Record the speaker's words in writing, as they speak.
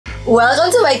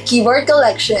Welcome to my keyboard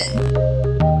collection.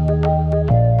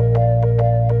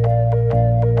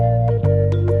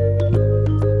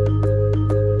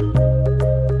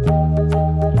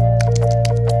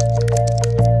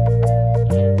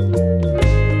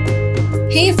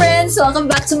 Hey friends! Welcome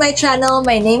back to my channel.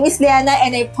 My name is Liana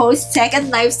and I post tech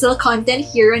and lifestyle content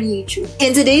here on YouTube.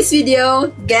 In today's video,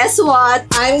 guess what?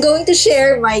 I'm going to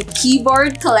share my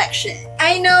keyboard collection.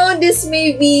 I know this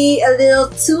may be a little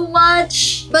too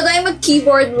much, but I'm a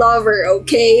keyboard lover,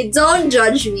 okay? Don't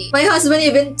judge me. My husband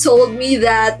even told me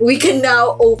that we can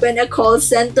now open a call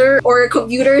center or a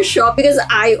computer shop because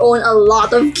I own a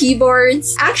lot of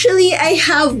keyboards. Actually, I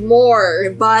have more,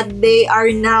 but they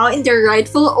are now in their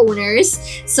rightful owners.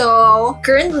 So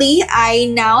currently,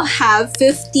 I now have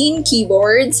 15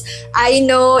 keyboards. I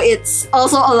know it's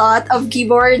also a lot of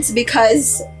keyboards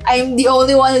because I'm the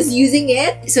only one who's using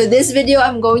it. So this video,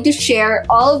 I'm going to share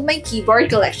all of my keyboard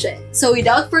collection. So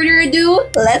without further ado,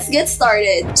 let's get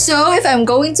started. So if I'm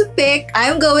going to pick,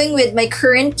 I'm going with my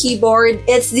current keyboard.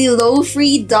 It's the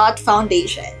Low-Free Dot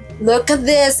Foundation. Look at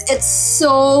this, it's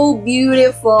so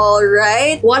beautiful,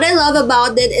 right? What I love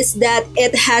about it is that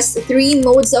it has 3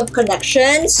 modes of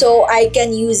connection. So I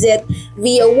can use it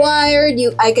via wired,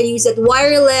 I can use it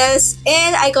wireless,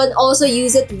 and I can also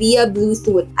use it via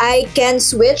Bluetooth. I can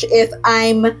switch if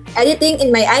I'm editing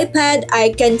in my iPad,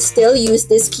 I can still use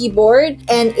this keyboard.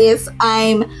 And if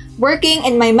I'm working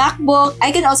in my MacBook,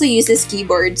 I can also use this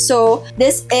keyboard. So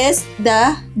this is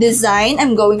the design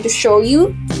I'm going to show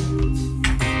you.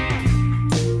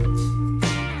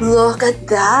 Look at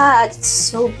that, it's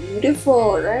so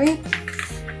beautiful, right?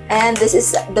 And this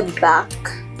is the back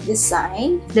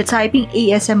design. The typing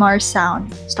ASMR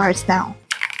sound starts now.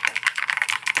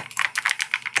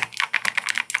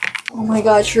 Oh my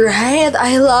gosh, right?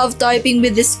 I love typing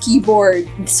with this keyboard.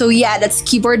 So yeah, that's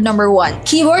keyboard number 1.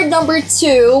 Keyboard number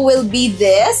 2 will be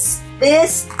this.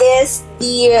 This is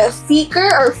the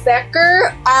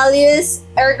Fecker Alice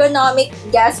ergonomic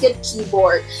gasket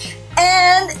keyboard.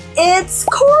 And it's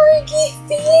corgi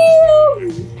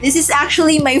theme! This is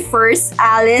actually my first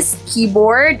Alice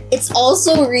keyboard. It's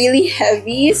also really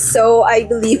heavy, so I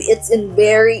believe it's in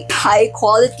very high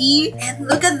quality. And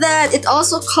look at that! It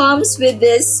also comes with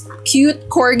this cute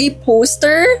corgi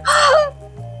poster.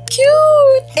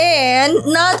 Cute! And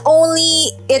not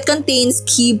only it contains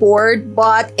keyboard,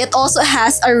 but it also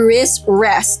has a wrist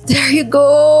rest. There you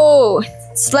go!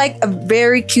 It's like a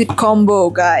very cute combo,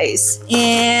 guys.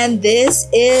 And this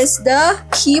is the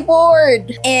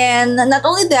keyboard. And not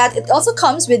only that, it also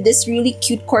comes with this really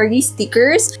cute corgi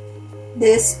stickers.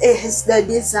 This is the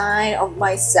design of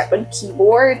my second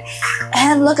keyboard.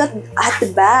 And look at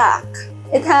the back.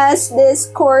 It has this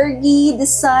corgi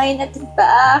design at the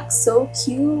back. So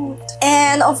cute.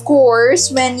 And of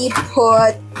course, when you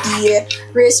put the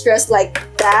wrist rest like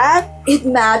that, it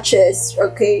matches,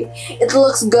 okay? It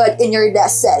looks good in your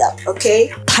desk setup,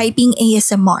 okay? Typing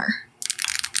ASMR.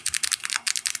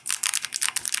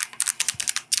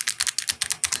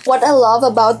 What I love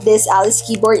about this Alice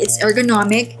keyboard, it's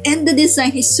ergonomic and the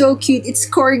design is so cute. It's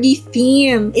corgi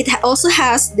theme. It also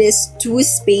has this 2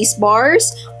 space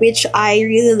bars, which I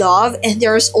really love. And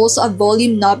there's also a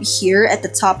volume knob here at the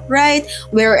top right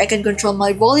where I can control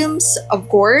my volumes, of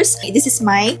course. This is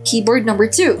my keyboard number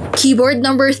 2. Keyboard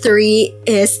number 3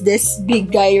 is this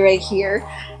big guy right here.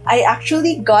 I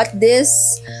actually got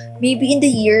this maybe in the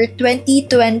year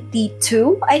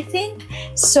 2022, I think.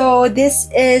 So this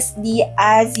is the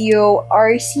ASIO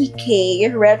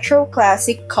RCK Retro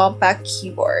Classic Compact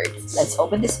Keyboard. Let's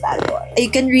open this bad boy. You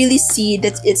can really see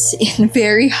that it's in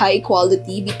very high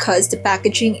quality because the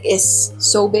packaging is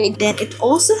so big. Then it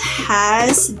also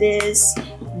has this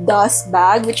dust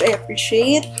bag, which I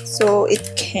appreciate, so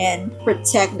it can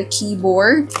protect the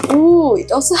keyboard. Ooh,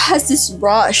 it also has this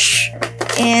brush.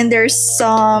 And there's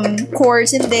some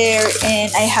cords in there,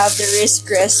 and I have the wrist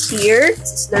rest here.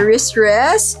 This is the wrist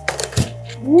rest.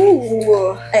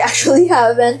 Ooh, I actually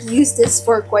haven't used this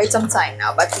for quite some time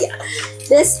now, but yeah.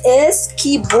 This is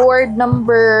keyboard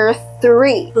number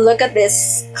 3. Look at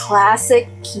this classic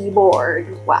keyboard.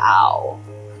 Wow.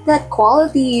 That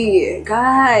quality,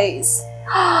 guys.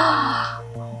 Oh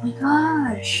my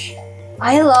gosh.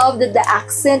 I love that the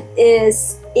accent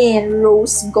is in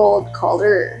rose gold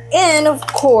color. And of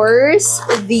course,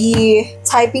 the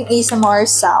typing ASMR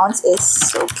sounds is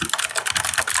so cute.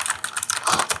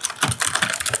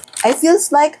 I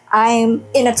feels like I'm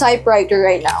in a typewriter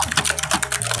right now.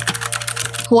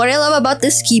 What I love about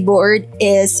this keyboard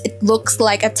is it looks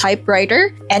like a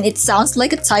typewriter and it sounds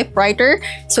like a typewriter,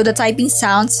 so the typing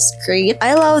sounds is great.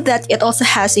 I love that it also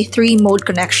has a 3-mode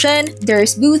connection.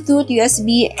 There's Bluetooth,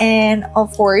 USB, and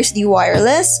of course the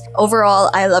wireless.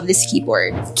 Overall, I love this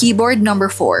keyboard. Keyboard number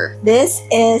 4. This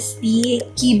is the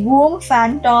Keyboom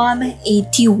Phantom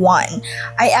 81.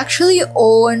 I actually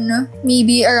own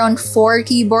maybe around 4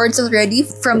 keyboards already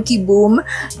from Keyboom.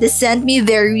 They sent me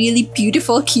their really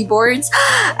beautiful keyboards.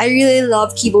 I really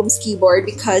love Keyboom's keyboard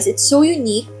because it's so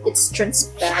unique. It's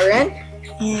transparent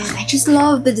and I just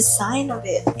love the design of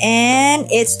it. And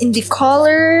it's in the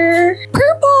color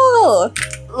purple.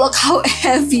 Look how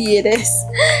heavy it is.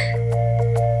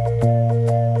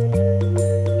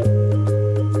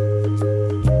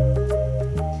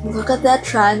 Look at that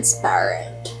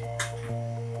transparent.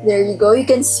 There you go. You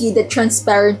can see the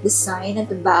transparent design at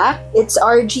the back. It's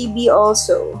RGB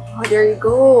also. Oh, there you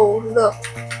go. Look.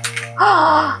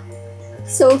 Ah,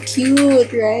 so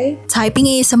cute, right? Typing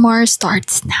ASMR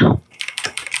starts now.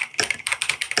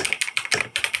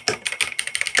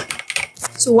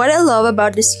 So what I love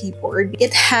about this keyboard,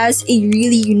 it has a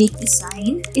really unique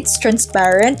design. It's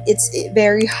transparent. It's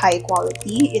very high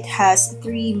quality. It has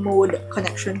 3-mode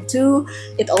connection too.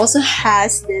 It also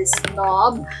has this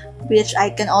knob which I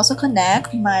can also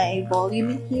connect my volume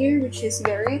in here, which is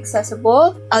very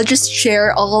accessible. I'll just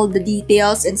share all the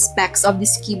details and specs of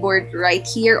this keyboard right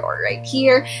here or right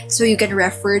here so you can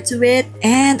refer to it.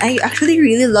 And I actually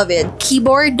really love it.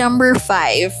 Keyboard number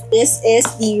 5. This is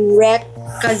the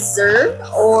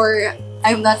Rekazur, or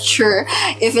I'm not sure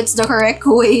if it's the correct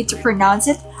way to pronounce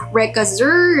it.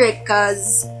 Rekazur,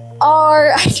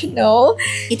 I don't know.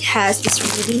 It has this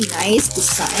really nice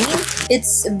design.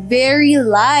 It's very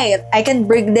light. I can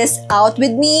bring this out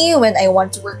with me when I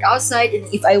want to work outside, and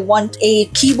if I want a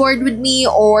keyboard with me,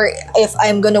 or if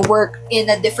I'm gonna work in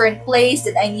a different place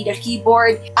that I need a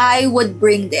keyboard, I would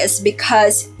bring this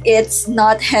because it's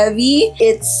not heavy.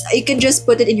 You can just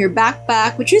put it in your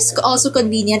backpack, which is also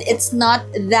convenient. It's not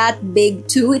that big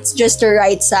too. It's just the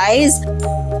right size.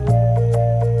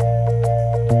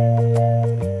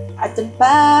 At the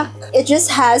back, it just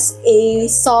has a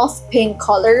soft pink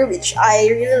color, which I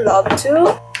really love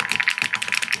too.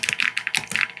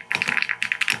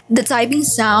 The typing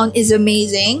sound is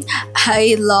amazing.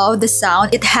 I love the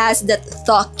sound. It has that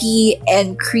thocky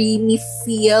and creamy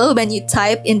feel when you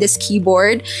type in this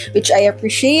keyboard, which I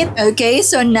appreciate. Okay,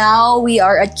 so now we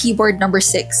are at keyboard number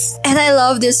 6. And I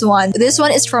love this one. This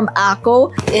one is from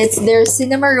Akko. It's their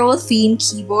Cinema Roll theme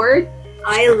keyboard.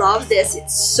 I love this.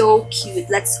 It's so cute.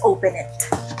 Let's open it.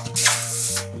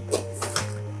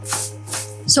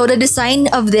 So the design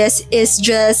of this is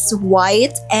just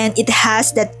white and it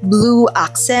has that blue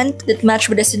accent that match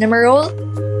with the cinema roll.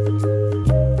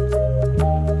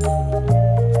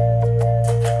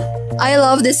 I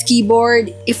love this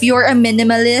keyboard. If you're a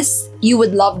minimalist, you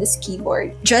would love this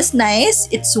keyboard. Just nice.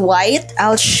 It's white.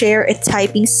 I'll share a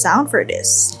typing sound for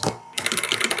this.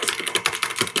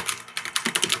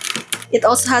 It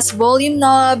also has volume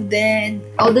knob, then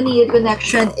all the needed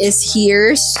connection is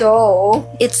here, so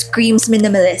it screams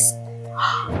minimalist.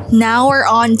 Now we're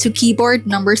on to keyboard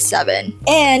number 7,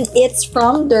 and it's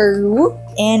from Daru,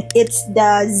 and it's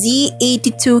the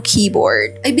Z82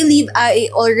 keyboard. I believe I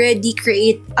already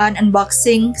create an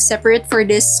unboxing separate for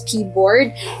this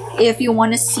keyboard. If you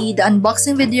want to see the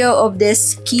unboxing video of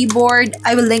this keyboard,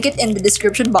 I will link it in the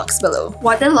description box below.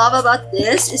 What I love about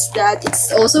this is that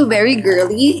it's also very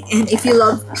girly, and if you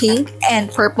love pink and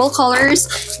purple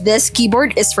colors, this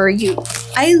keyboard is for you.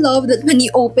 I love that when you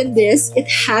open this, it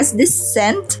has this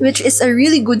scent, which is a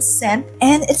really good scent,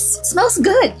 and it smells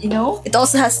good, you know? It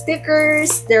also has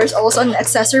stickers. There's also an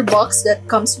accessory box that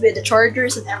comes with the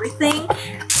chargers and everything.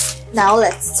 Now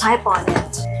let's type on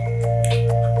it.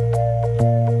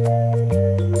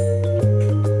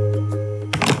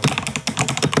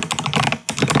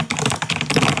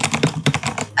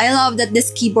 I love that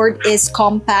this keyboard is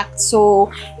compact,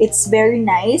 so it's very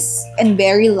nice and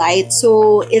very light.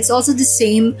 So it's also the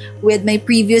same with the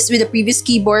previous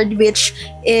keyboard, which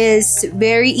is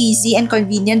very easy and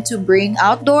convenient to bring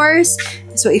outdoors.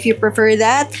 So if you prefer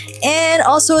that, and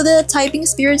also the typing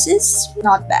experience is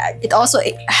not bad. It also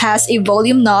has a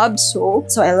volume knob, so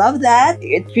I love that.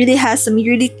 It really has some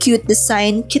really cute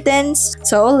design kittens,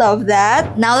 so love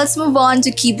that. Now let's move on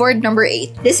to keyboard number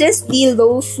 8. This is the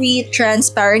low-free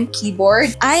transparent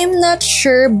keyboard. I'm not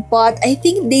sure, but I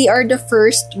think they are the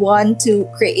first one to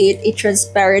create a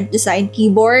transparent design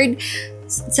keyboard.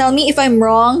 Tell me if I'm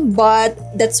wrong, but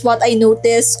that's what I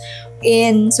noticed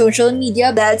in social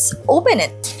media. Let's open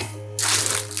it.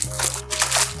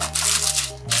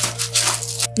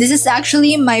 This is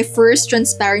actually my first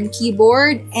transparent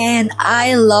keyboard and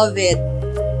I love it.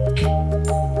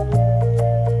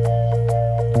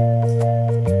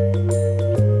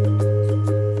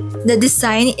 The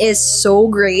design is so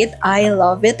great. I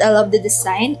love it. I love the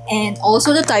design, and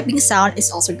also the typing sound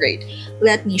is also great.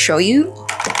 Let me show you.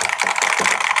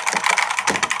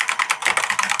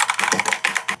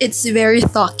 It's very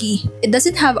talky. It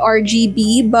doesn't have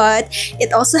RGB, but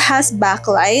it also has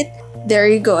backlight. There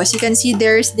you go. As you can see,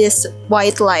 there's this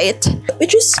white light,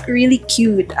 which is really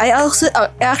cute. I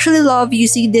actually love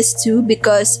using this too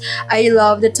because I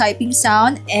love the typing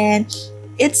sound and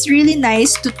it's really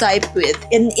nice to type with,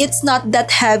 and it's not that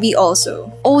heavy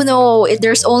also. Oh no,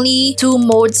 there's only 2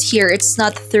 modes here. It's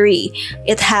not 3.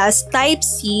 It has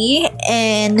Type-C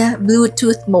and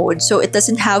Bluetooth mode, so it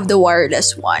doesn't have the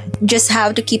wireless one. Just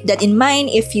have to keep that in mind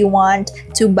if you want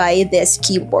to buy this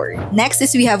keyboard. Next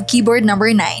is we have keyboard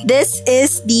number 9. This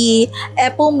is the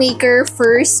Apple Maker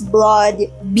First Blood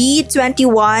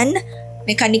B21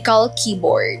 mechanical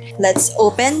keyboard. Let's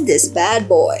open this bad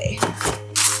boy.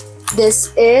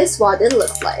 This is what it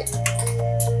looks like.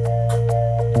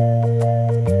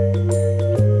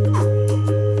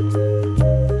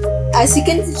 As you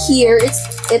can hear,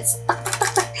 it's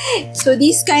so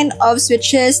these kind of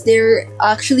switches, they're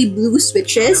actually blue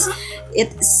switches.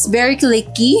 It's very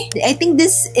clicky. I think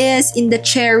this is in the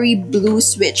cherry blue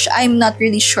switch. I'm not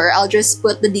really sure. I'll just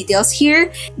put the details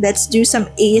here. Let's do some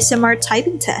ASMR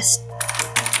typing test.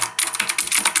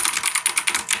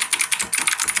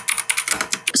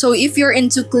 So if you're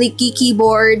into clicky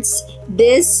keyboards,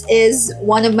 this is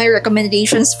one of my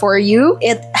recommendations for you.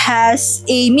 It has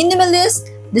a minimalist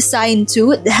design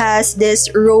too. It has this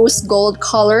rose gold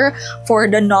color for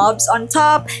the knobs on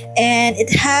top, and it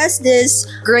has this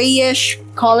grayish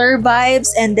color vibes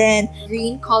and then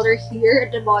green color here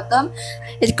at the bottom.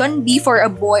 It can be for a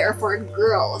boy or for a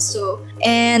girl.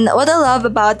 And what I love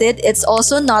about it, it's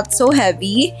also not so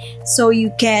heavy, so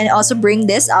you can also bring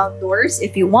this outdoors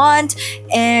if you want.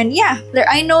 And yeah,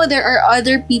 I know there are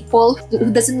other people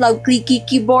who doesn't love clicky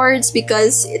keyboards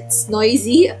because it's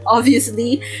noisy,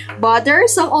 obviously, but there are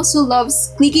some also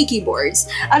loves clicky keyboards.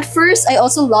 At first, I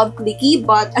also love clicky,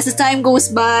 but as the time goes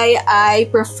by, I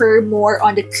prefer more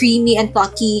on the creamy and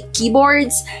plucky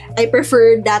keyboards. I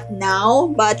prefer that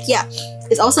now, but yeah,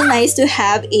 it's also nice to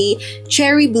have a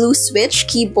cherry blue switch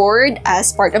keyboard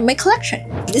as part of my collection.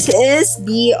 This is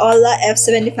the Ola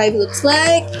F75 looks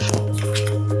like.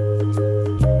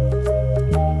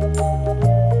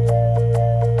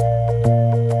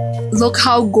 Look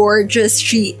how gorgeous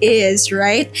she is,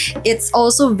 right? It's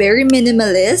also very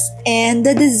minimalist and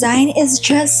the design is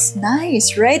just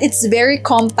nice, right? It's very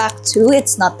compact too.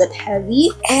 It's not that heavy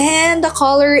and the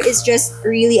color is just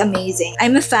really amazing.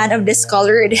 I'm a fan of this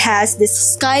color. It has this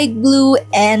sky blue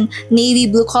and navy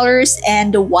blue colors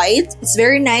and the white. It's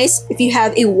very nice. If you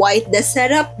have a white desk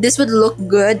setup, this would look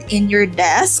good in your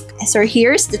desk. So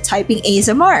here's the typing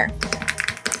ASMR.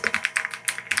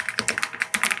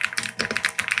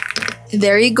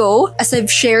 There you go. As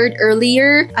I've shared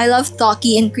earlier, I love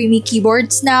talky and creamy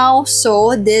keyboards now,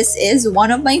 so this is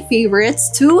one of my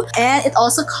favorites too. And it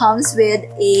also comes with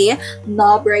a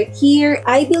knob right here.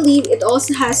 I believe it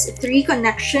also has 3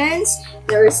 connections.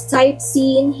 There's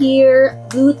Type-C in here,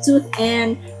 Bluetooth,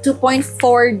 and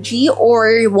 2.4G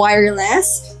or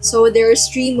wireless. So there's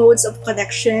 3 modes of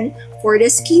connection for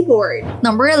this keyboard.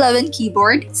 Number 11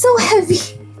 keyboard. It's so heavy.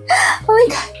 Oh my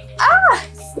god. Ah!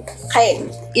 Okay,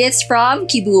 it's from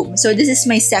Keyboom. So this is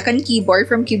my second keyboard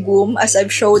from Keyboom as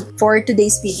I've showed for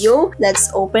today's video.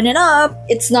 Let's open it up.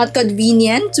 It's not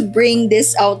convenient to bring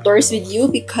this outdoors with you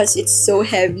because it's so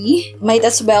heavy. Might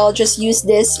as well just use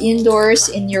this indoors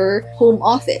in your home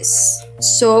office.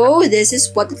 So this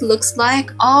is what it looks like.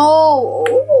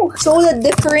 Oh, so the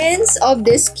difference of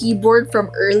this keyboard from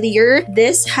earlier,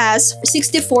 this has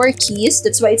 64 keys.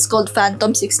 That's why it's called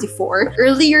Phantom 64.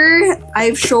 Earlier,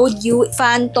 I've showed you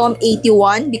Phantom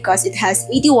 81 because it has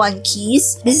 81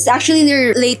 keys. This is actually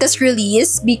their latest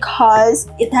release because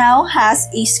it now has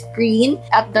a screen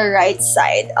at the right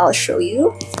side. I'll show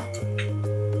you.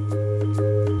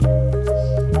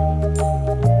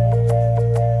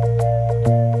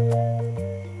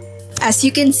 As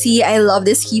you can see, I love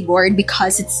this keyboard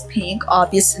because it's pink,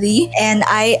 obviously. And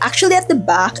I actually at the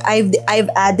back, I've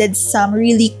added some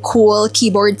really cool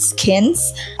keyboard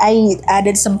skins. I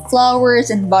added some flowers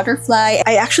and butterfly.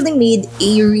 I actually made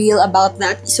a reel about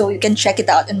that, so you can check it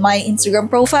out in my Instagram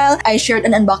profile. I shared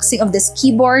an unboxing of this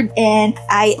keyboard and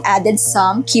I added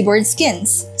some keyboard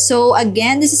skins. So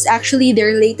again, this is actually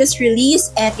their latest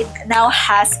release and it now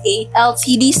has a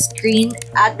LCD screen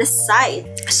at the side.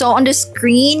 So on the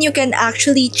screen, you can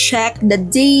actually check the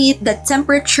date, the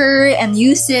temperature, and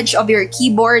usage of your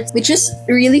keyboard, which is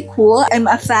really cool. I'm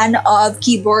a fan of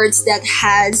keyboards that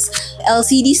has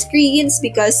LCD screens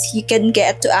because you can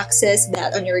get to access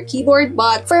that on your keyboard.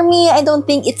 But for me, I don't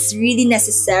think it's really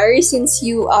necessary since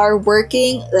you are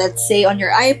working, let's say on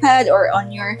your iPad or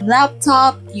on your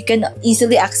laptop. You can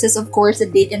easily access, of course, the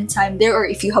date and time there, or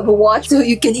if you have a watch, so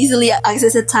you can easily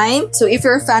access the time. So if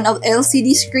you're a fan of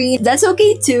LCD screen, that's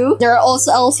okay too. There are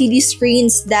also LCD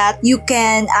screens that you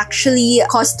can actually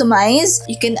customize.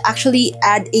 You can actually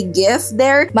add a GIF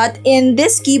there, but in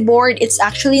this keyboard, it's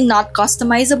actually not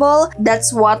customizable.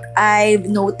 That's what I've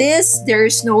noticed.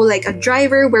 There's no like a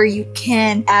driver where you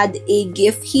can add a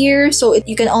GIF here, so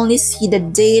you can only see the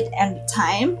date and the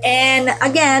time. And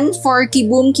again, for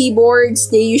Keyboom keyboards,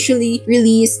 they usually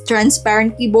release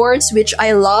transparent keyboards, which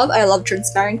I love. I love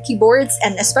transparent keyboards,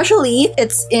 and especially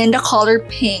it's in the color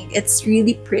pink. It's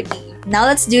really pretty. Now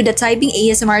let's do the typing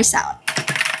ASMR sound.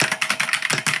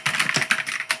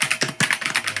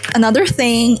 Another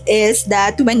thing is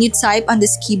that when you type on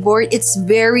this keyboard, it's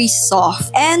very soft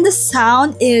and the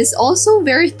sound is also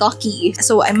very talky.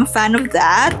 So I'm a fan of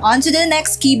that. On to the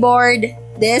next keyboard.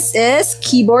 This is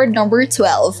keyboard number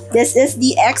 12. This is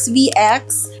the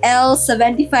XVX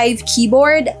L75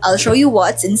 keyboard. I'll show you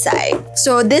what's inside.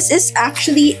 So this is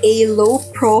actually a low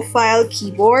profile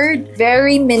keyboard,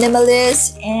 very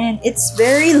minimalist, and it's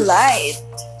very light.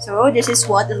 So this is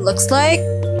what it looks like.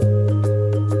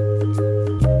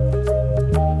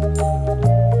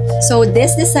 So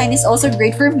this design is also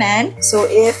great for men. So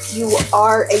if you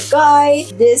are a guy,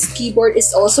 this keyboard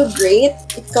is also great.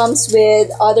 It comes with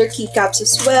other keycaps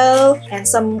as well, and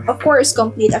some, of course,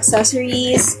 complete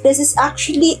accessories. This is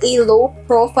actually a low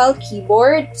profile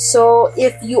keyboard. So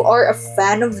if you are a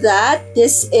fan of that,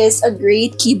 this is a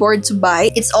great keyboard to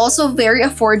buy. It's also very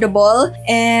affordable,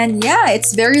 and yeah,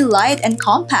 it's very light and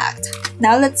compact.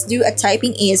 Now let's do a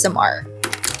typing ASMR.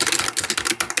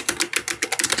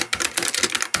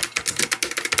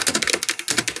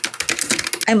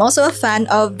 I'm also a fan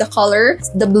of the color.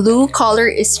 The blue color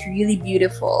is really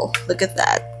beautiful. Look at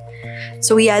that.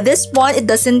 So yeah, this one, it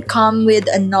doesn't come with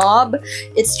a knob.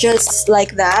 It's just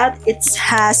like that. It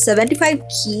has 75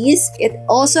 keys. It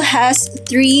also has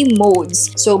 3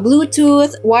 modes. So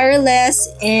Bluetooth, wireless,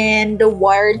 and the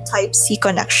wired Type-C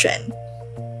connection.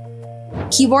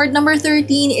 Keyboard number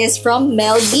 13 is from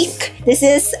Melgeek. This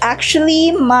is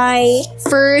actually my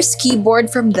first keyboard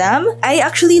from them. I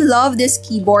actually love this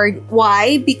keyboard.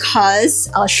 Why? Because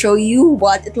I'll show you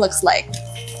what it looks like.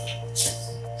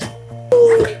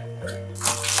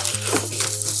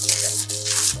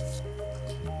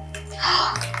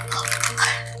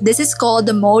 This is called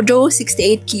the Mojo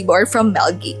 68 keyboard from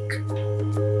Melgeek.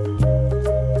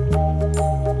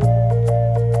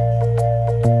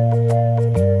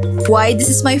 Why this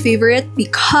is my favorite?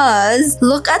 Because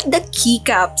look at the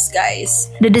keycaps,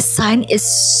 guys. The design is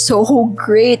so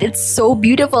great. It's so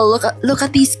beautiful. Look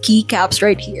at these keycaps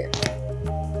right here.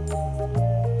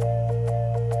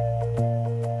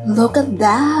 Look at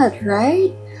that,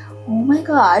 right? Oh my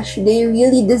gosh, they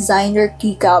really designed their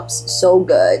keycaps so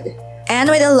good. And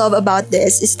what I love about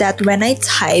this is that when I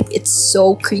type, it's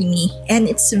so creamy and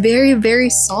it's very, very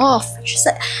soft.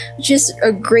 Just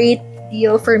a great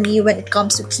deal for me when it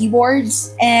comes to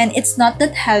keyboards, and it's not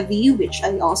that heavy, which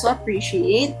I also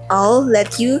appreciate. I'll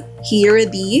let you hear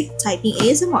the typing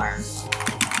ASMR.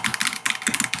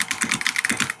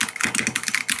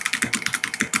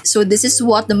 So this is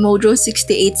what the Mojo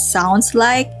 68 sounds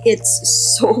like.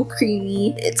 It's so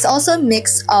creamy. It's also a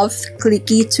mix of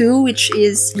clicky too, which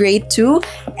is great too.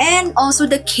 And also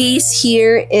the case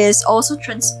here is also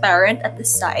transparent at the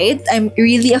side. I'm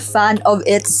really a fan of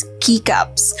its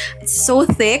keycaps. It's so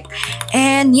thick,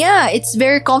 and yeah, it's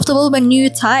very comfortable when you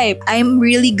type. I'm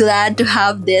really glad to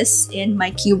have this in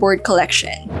my keyboard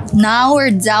collection. Now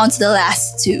we're down to the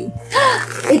last 2.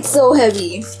 It's so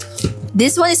heavy.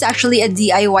 This one is actually a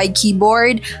DIY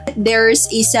keyboard.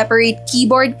 There's a separate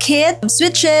keyboard kit,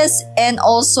 switches, and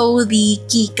also the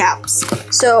keycaps.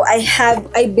 So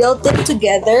I built it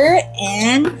together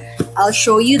and I'll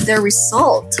show you the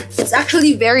result. It's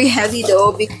actually very heavy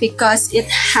though because it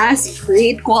has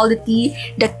great quality.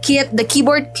 The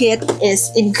keyboard kit is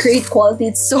in great quality.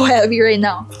 It's so heavy right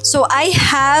now. So I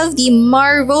have the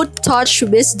Marvo Touch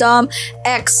Wisdom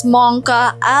X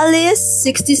Monka Alice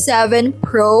 67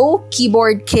 Pro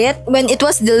keyboard kit. When it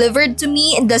was delivered to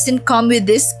me, it doesn't come with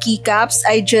these keycaps.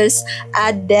 I just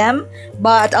add them,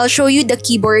 but I'll show you the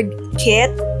keyboard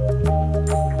kit.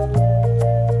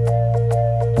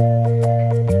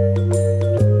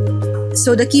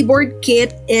 So the keyboard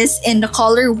kit is in the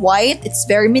color white. It's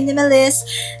very minimalist.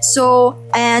 So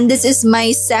And this is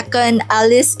my second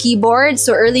Alice keyboard.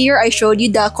 So earlier I showed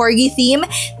you the corgi theme.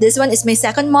 This one is my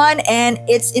second one and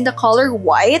it's in the color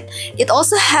white. It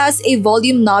also has a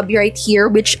volume knob right here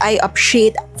which I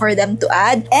appreciate for them to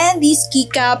add. And these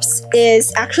keycaps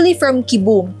is actually from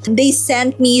Kiboom. They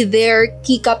sent me their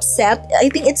keycap set. I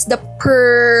think it's the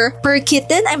per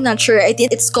kitten. I'm not sure. I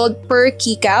think it's called per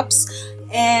keycaps.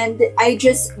 And I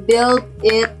just built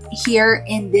it here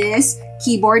in this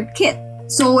keyboard kit.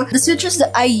 So the switches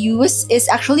that I use is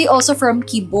actually also from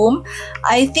Kiboom.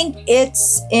 I think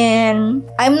it's in,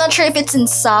 I'm not sure if it's in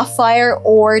sapphire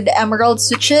or the emerald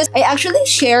switches. I actually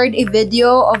shared a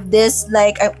video of this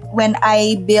like when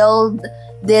I build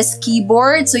this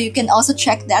keyboard, so you can also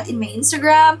check that in my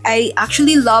Instagram. I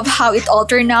actually love how it all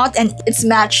turned out and it's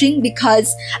matching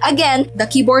because again the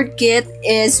keyboard kit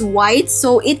is white,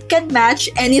 so it can match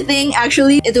anything.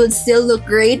 Actually it would still look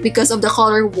great because of the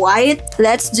color white.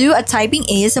 Let's do a typing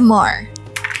ASMR.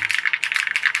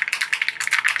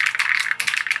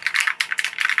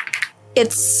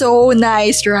 It's so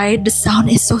nice, right? The sound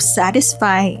is so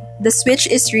satisfying. The switch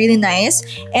is really nice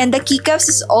and the keycaps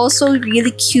is also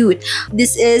really cute.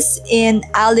 This is in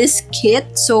Alice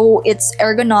kit, so it's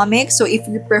ergonomic. So if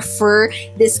you prefer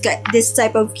this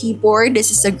type of keyboard,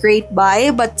 this is a great buy.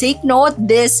 But take note,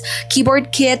 this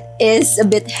keyboard kit is a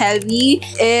bit heavy.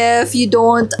 If you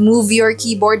don't move your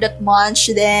keyboard that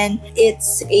much, then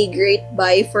it's a great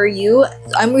buy for you.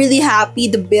 I'm really happy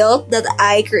the build that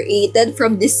I created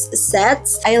from this set.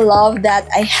 I love that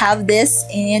I have this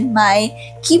in my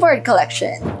keyboard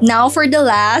collection. Now for the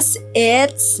last,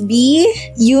 it's the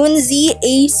Yunzi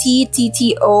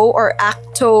ACTTO or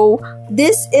Acto.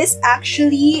 This is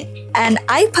actually an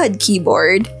iPad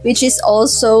keyboard, which is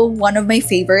also one of my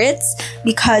favorites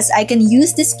because I can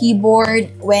use this keyboard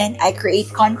when I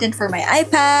create content for my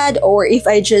iPad or if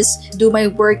I just do my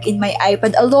work in my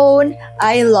iPad alone.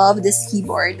 I love this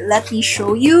keyboard. Let me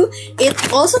show you.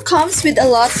 It also comes with a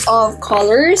lot of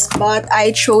colors, but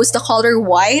I chose the color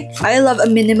white. I love a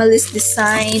minimalist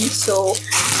design, so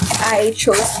I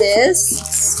chose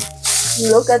this.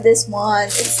 Look at this one.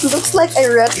 It looks like a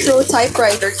retro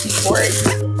typewriter keyboard.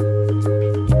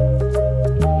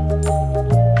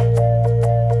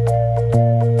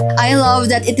 I love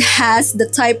that it has the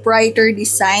typewriter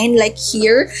design like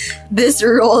here, this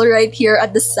roll right here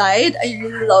at the side. I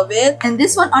really love it. And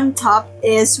this one on top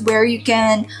is where you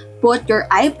can put your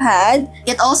iPad.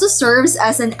 It also serves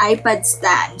as an iPad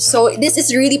stand. So this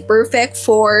is really perfect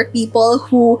for people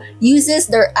who uses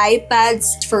their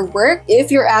iPads for work.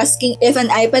 If you're asking if an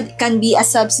iPad can be a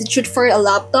substitute for a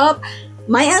laptop,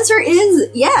 my answer is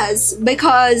yes,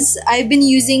 because I've been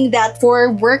using that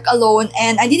for work alone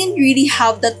and I didn't really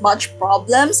have that much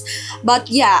problems. But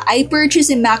yeah, I purchased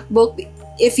a MacBook.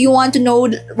 If you want to know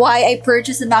why I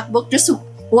purchased a MacBook, just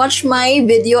watch my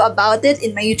video about it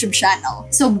in my YouTube channel.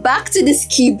 So back to this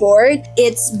keyboard,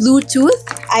 it's Bluetooth.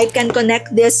 I can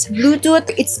connect this Bluetooth.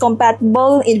 It's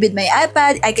compatible with my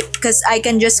iPad because I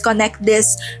can just connect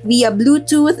this via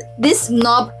Bluetooth. This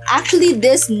knob, actually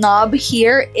this knob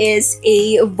here is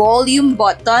a volume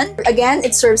button. Again,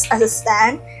 it serves as a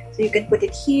stand. So you can put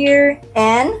it here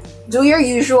and do your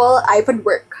usual iPad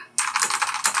work.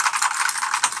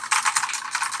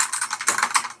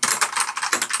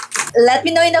 Let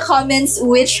me know in the comments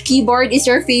which keyboard is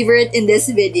your favorite in this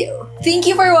video. Thank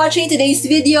you for watching today's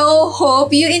video.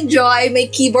 Hope you enjoy my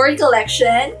keyboard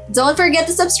collection. Don't forget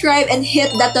to subscribe and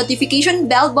hit that notification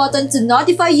bell button to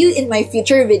notify you in my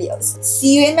future videos.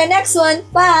 See you in my next one.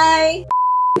 Bye!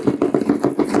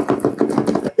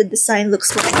 The design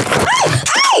looks like...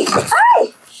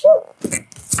 Ay! Shoot!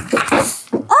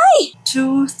 Ay!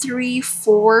 2, 3,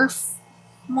 4...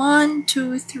 1,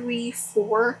 2, 3,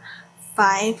 4...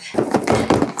 5.